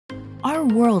Our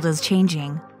world is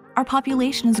changing. Our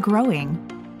population is growing.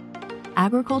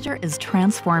 Agriculture is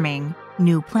transforming.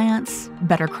 New plants,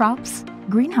 better crops,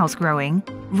 greenhouse growing,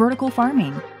 vertical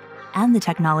farming, and the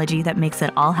technology that makes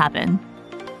it all happen.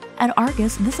 At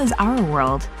Argus, this is our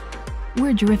world.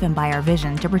 We're driven by our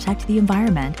vision to protect the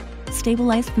environment,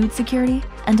 stabilize food security,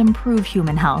 and improve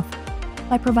human health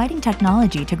by providing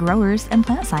technology to growers and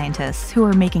plant scientists who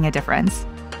are making a difference.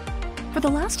 For the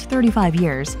last 35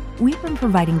 years, we've been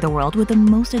providing the world with the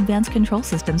most advanced control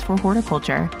systems for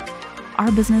horticulture. Our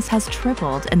business has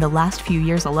tripled in the last few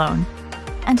years alone.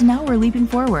 And now we're leaping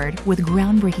forward with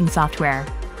groundbreaking software,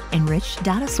 enriched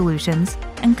data solutions,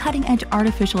 and cutting-edge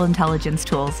artificial intelligence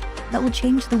tools that will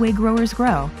change the way growers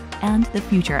grow and the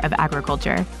future of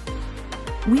agriculture.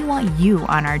 We want you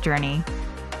on our journey.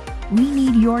 We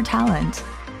need your talent.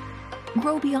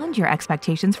 Grow beyond your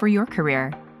expectations for your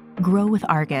career. Grow with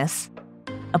Argus.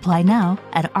 Apply now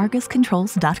at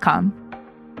arguscontrols.com.